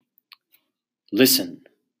Listen.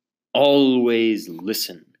 Always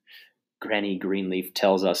listen, Granny Greenleaf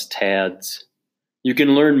tells us Tads. You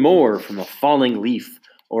can learn more from a falling leaf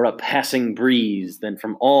or a passing breeze than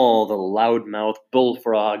from all the loudmouth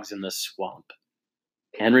bullfrogs in the swamp.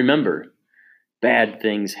 And remember, bad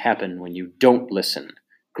things happen when you don't listen,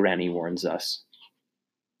 Granny warns us.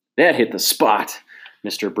 That hit the spot,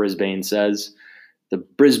 Mr. Brisbane says. The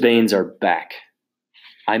Brisbanes are back.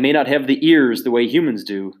 I may not have the ears the way humans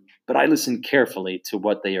do, but I listen carefully to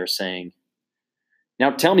what they are saying.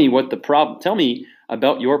 Now tell me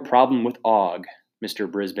about your problem with Og, Mr.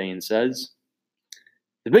 Brisbane says.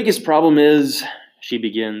 The biggest problem is, she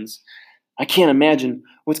begins, I can't imagine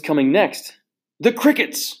what's coming next. The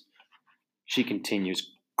crickets, she continues.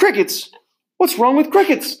 Crickets? What's wrong with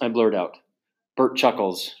crickets? I blurt out. Bert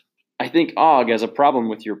chuckles. I think Og has a problem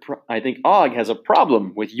with your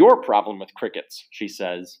problem with crickets, she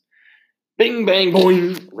says. Bing, bang,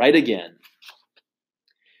 boing, right again.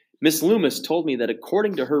 Miss Loomis told me that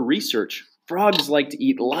according to her research, frogs like to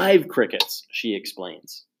eat live crickets, she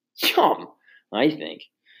explains. Yum, I think.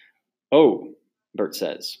 Oh, Bert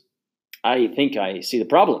says. I think I see the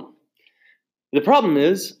problem. The problem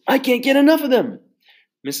is, I can't get enough of them.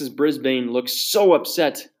 Mrs. Brisbane looks so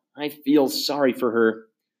upset. I feel sorry for her.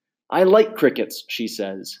 I like crickets, she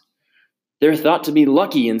says. They're thought to be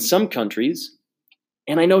lucky in some countries.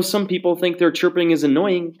 And I know some people think their chirping is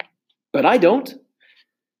annoying, but I don't.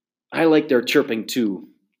 I like their chirping too.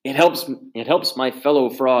 It helps my fellow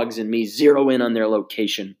frogs and me zero in on their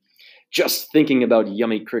location. Just thinking about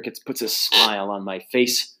yummy crickets puts a smile on my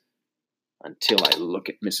face. Until I look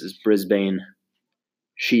at Mrs. Brisbane.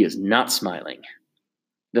 She is not smiling.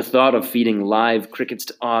 The thought of feeding live crickets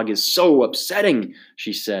to Og is so upsetting,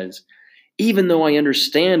 she says. Even though I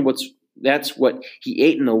understand that's what he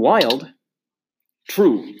ate in the wild.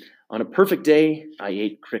 True, on a perfect day, I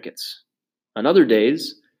ate crickets. On other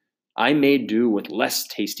days, I made do with less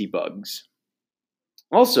tasty bugs.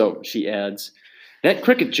 Also, she adds, that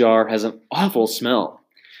cricket jar has an awful smell.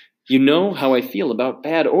 You know how I feel about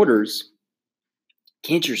bad odors.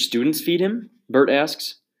 Can't your students feed him? Bert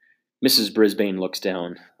asks. Mrs. Brisbane looks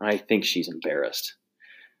down. I think she's embarrassed.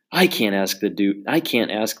 I can't ask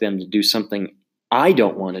them to do something I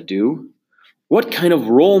don't want to do. What kind of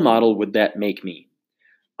role model would that make me?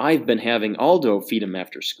 I've been having Aldo feed him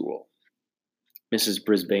after school. Mr.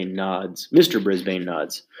 Brisbane nods.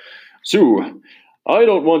 Sue, I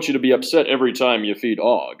don't want you to be upset every time you feed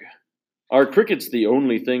Og. Are crickets the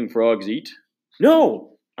only thing frogs eat?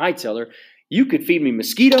 No, I tell her. You could feed me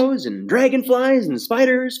mosquitoes and dragonflies and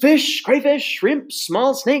spiders, fish, crayfish, shrimp,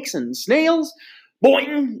 small snakes and snails.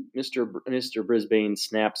 Boing! Mr. Brisbane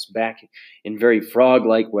snaps back in very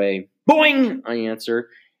frog-like way. Boing! I answer,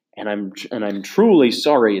 and I'm truly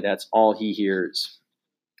sorry that's all he hears.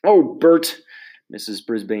 Oh, Bert, Mrs.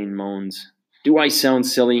 Brisbane moans. Do I sound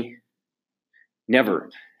silly? Never,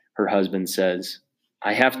 her husband says.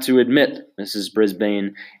 I have to admit, Mrs.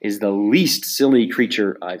 Brisbane is the least silly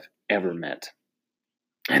creature I've ever met.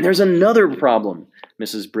 And there's another problem,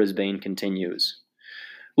 Mrs. Brisbane continues.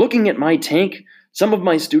 Looking at my tank, some of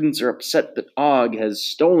my students are upset that Og has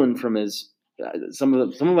stolen from his some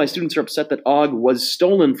of my students are upset that Og was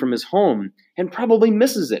stolen from his home and probably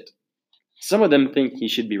misses it. Some of them think he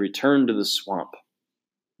should be returned to the swamp.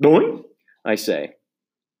 Boing? I say.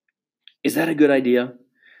 Is that a good idea?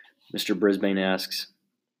 Mr. Brisbane asks.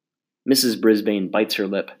 Mrs. Brisbane bites her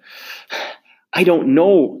lip. I don't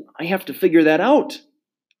know. I have to figure that out.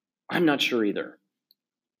 I'm not sure either.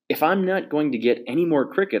 If I'm not going to get any more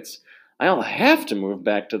crickets, I'll have to move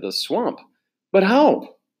back to the swamp. But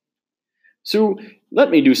how? Sue, let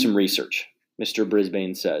me do some research, Mr.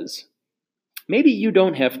 Brisbane says. Maybe you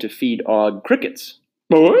don't have to feed Og crickets.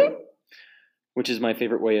 What? Which is my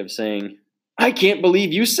favorite way of saying, I can't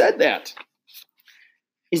believe you said that.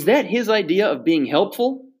 Is that his idea of being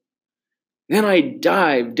helpful? Then I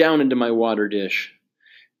dive down into my water dish.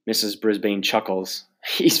 Mrs. Brisbane chuckles.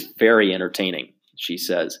 He's very entertaining, she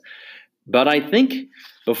says. But I think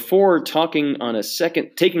before taking on a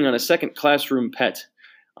second classroom pet,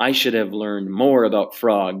 I should have learned more about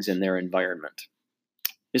frogs and their environment.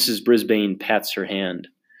 Mrs. Brisbane pats her hand.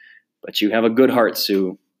 But you have a good heart,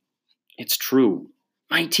 Sue. It's true.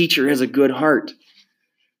 My teacher has a good heart.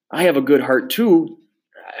 I have a good heart too,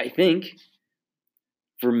 I think.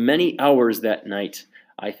 For many hours that night,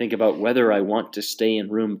 I think about whether I want to stay in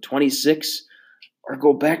room 26 or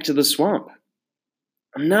go back to the swamp.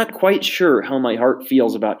 I'm not quite sure how my heart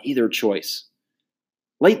feels about either choice.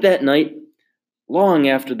 Late that night, long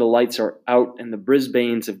after the lights are out and the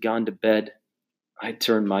Brisbanes have gone to bed, I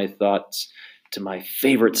turn my thoughts to my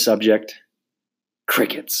favorite subject,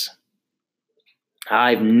 crickets.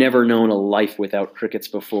 I've never known a life without crickets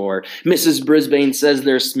before. Mrs. Brisbane says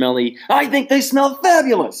they're smelly. I think they smell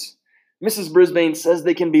fabulous. Mrs. Brisbane says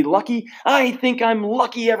they can be lucky. I think I'm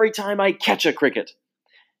lucky every time I catch a cricket.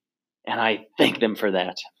 And I thank them for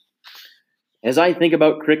that. As I think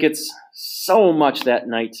about crickets so much that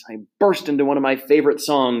night, I burst into one of my favorite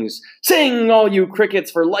songs. Sing, all you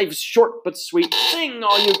crickets, for life's short but sweet. Sing,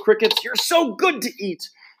 all you crickets, you're so good to eat.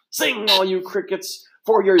 Sing, all you crickets,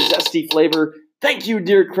 for your zesty flavor. Thank you,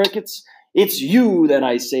 dear crickets. It's you that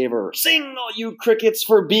I savor. Sing, all you crickets,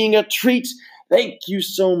 for being a treat. Thank you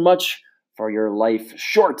so much for your life,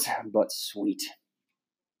 short but sweet.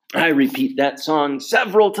 I repeat that song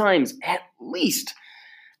several times, at least.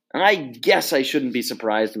 I guess I shouldn't be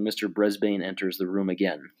surprised when Mr. Brisbane enters the room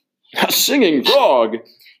again. A singing frog,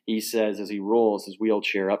 he says as he rolls his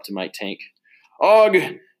wheelchair up to my tank. Og,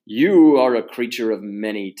 you are a creature of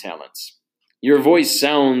many talents. Your voice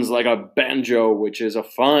sounds like a banjo, which is a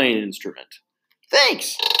fine instrument.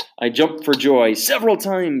 Thanks! I jumped for joy several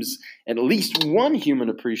times. At least one human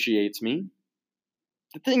appreciates me.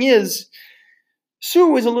 The thing is,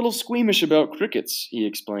 Sue is a little squeamish about crickets, he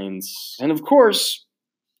explains. And of course,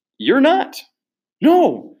 you're not.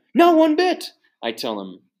 No, not one bit, I tell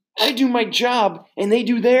him. I do my job, and they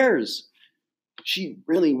do theirs. She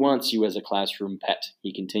really wants you as a classroom pet,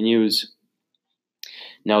 he continues.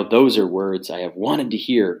 Now those are words I have wanted to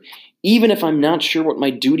hear, even if I'm not sure what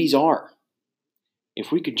my duties are.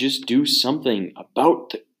 If we could just do something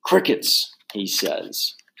about the crickets, he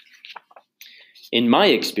says. In my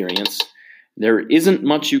experience, there isn't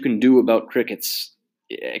much you can do about crickets,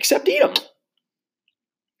 except eat them.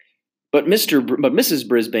 But Mrs.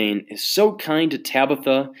 Brisbane is so kind to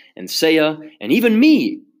Tabitha and Saya and even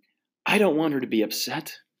me. I don't want her to be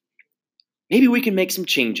upset. Maybe we can make some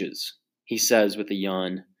changes, he says with a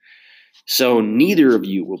yawn. So neither of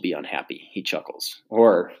you will be unhappy, he chuckles,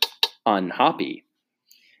 or unhappy.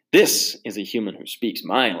 This is a human who speaks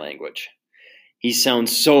my language. He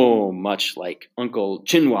sounds so much like Uncle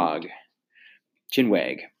Chinwag.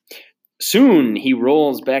 Soon he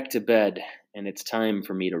rolls back to bed, and it's time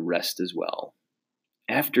for me to rest as well.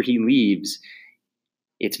 After he leaves,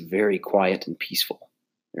 it's very quiet and peaceful.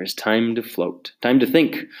 There's time to float, time to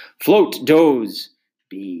think, float, doze,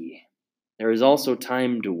 be. There is also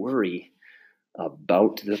time to worry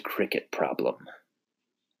about the cricket problem.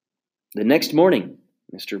 The next morning,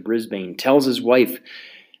 Mr. Brisbane tells his wife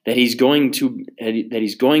that he's going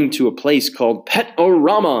to a place called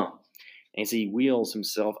Pet-O-Rama. As he wheels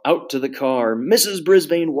himself out to the car, Mrs.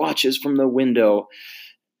 Brisbane watches from the window.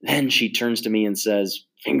 Then she turns to me and says,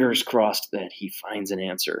 fingers crossed that he finds an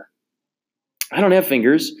answer. I don't have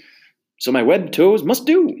fingers, so my webbed toes must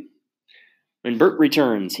do. When Bert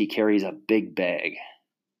returns, he carries a big bag.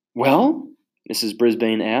 Well, Mrs.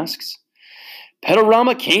 Brisbane asks.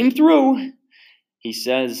 Pet-O-Rama came through, he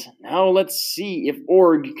says. Now let's see if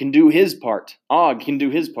Og can do his part.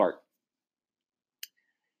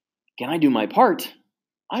 Can I do my part?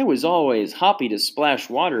 I was always happy to splash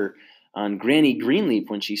water on Granny Greenleaf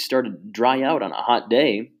when she started to dry out on a hot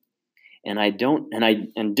day. I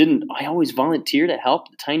always volunteer to help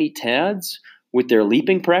the tiny Tads with their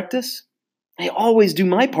leaping practice. I always do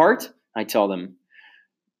my part, I tell them.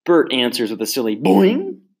 Bert answers with a silly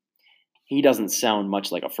boing. He doesn't sound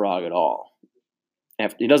much like a frog at all.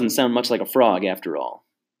 He doesn't sound much like a frog after all.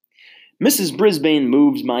 Mrs. Brisbane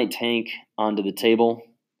moves my tank onto the table.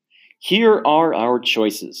 Here are our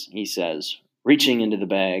choices, he says, reaching into the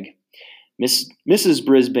bag. Mrs.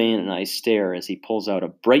 Brisbane and I stare as he pulls out a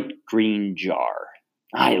bright green jar.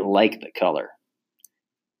 I like the color.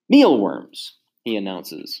 Mealworms, he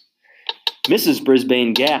announces. Mrs.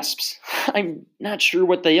 Brisbane gasps. I'm not sure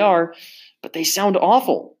what they are, but they sound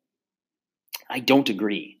awful. I don't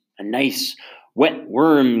agree. A nice, wet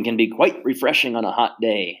worm can be quite refreshing on a hot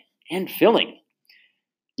day, and filling.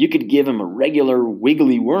 You could give him a regular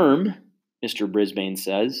wiggly worm, Mr. Brisbane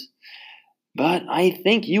says. But I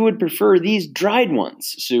think you would prefer these dried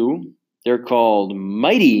ones, Sue. They're called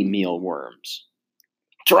mighty mealworms.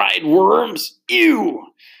 Dried worms? Ew!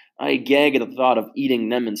 I gag at the thought of eating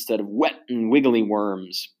them instead of wet and wiggly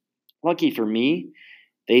worms. Lucky for me,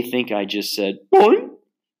 they think I just said, boing.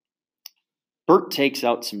 Bert takes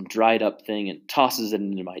out some dried up thing and tosses it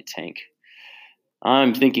into my tank.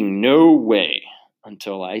 I'm thinking no way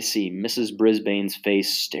until I see Mrs. Brisbane's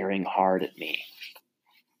face staring hard at me.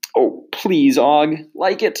 Oh, please, Og,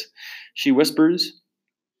 like it, she whispers.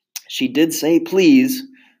 She did say please,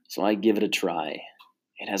 so I give it a try.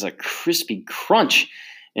 It has a crispy crunch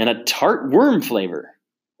and a tart worm flavor.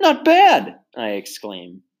 Not bad, I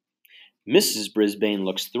exclaim. Mrs. Brisbane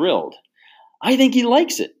looks thrilled. I think he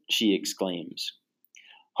likes it, she exclaims.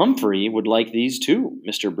 Humphrey would like these too,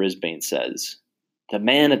 Mr. Brisbane says. The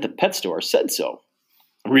man at the pet store said so.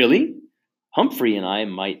 Really? Humphrey and I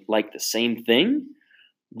might like the same thing?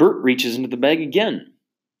 Bert reaches into the bag again.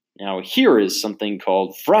 Now here is something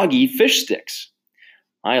called froggy fish sticks.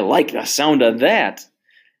 I like the sound of that.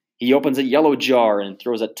 He opens a yellow jar and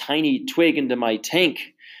throws a tiny twig into my tank.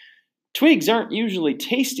 Twigs aren't usually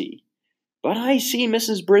tasty, but I see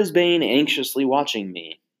Mrs. Brisbane anxiously watching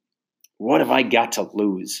me. What have I got to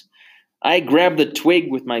lose? I grab the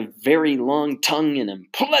twig with my very long tongue and am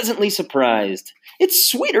pleasantly surprised. It's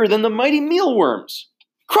sweeter than the mighty mealworms.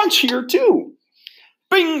 Crunchier, too.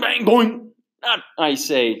 Bing, bang, boing. I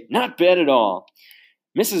say, not bad at all.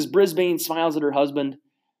 Mrs. Brisbane smiles at her husband.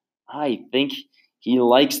 I think he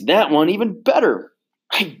likes that one even better.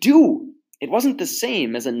 I do. It wasn't the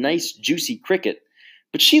same as a nice, juicy cricket,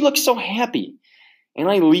 but she looks so happy, and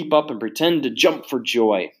I leap up and pretend to jump for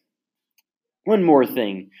joy. One more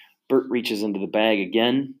thing. Bert reaches into the bag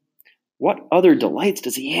again. What other delights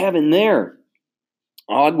does he have in there?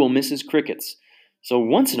 Og will miss his crickets, so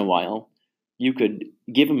once in a while, you could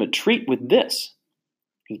give him a treat with this.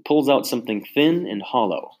 He pulls out something thin and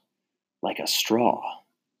hollow, like a straw.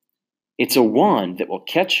 It's a wand that will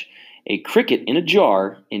catch a cricket in a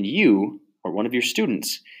jar, and you, or one of your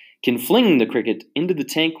students, can fling the cricket into the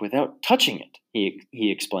tank without touching it,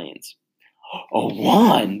 he explains. A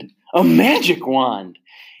wand? A magic wand!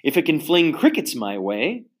 If it can fling crickets my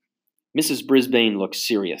way. Mrs. Brisbane looks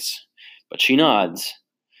serious, but she nods.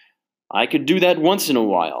 I could do that once in a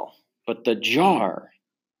while, but the jar.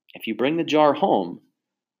 If you bring the jar home,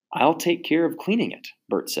 I'll take care of cleaning it,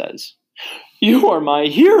 Bert says. You are my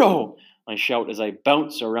hero, I shout as I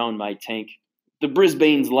bounce around my tank. The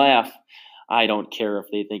Brisbanes laugh. I don't care if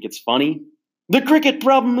they think it's funny. The cricket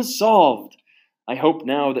problem is solved. I hope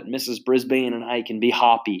now that Mrs. Brisbane and I can be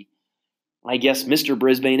happy. I guess Mr.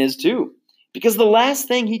 Brisbane is too, because the last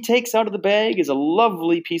thing he takes out of the bag is a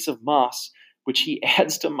lovely piece of moss, which he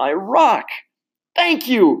adds to my rock. Thank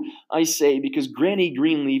you, I say, because Granny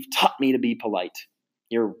Greenleaf taught me to be polite.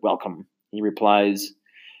 You're welcome, he replies.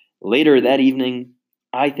 Later that evening,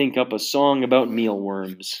 I think up a song about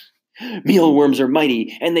mealworms. Mealworms are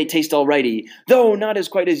mighty, and they taste alrighty, though not as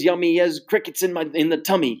quite as yummy as crickets in the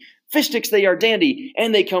tummy. Fish sticks they are dandy,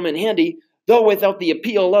 and they come in handy, though without the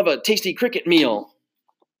appeal of a tasty cricket meal.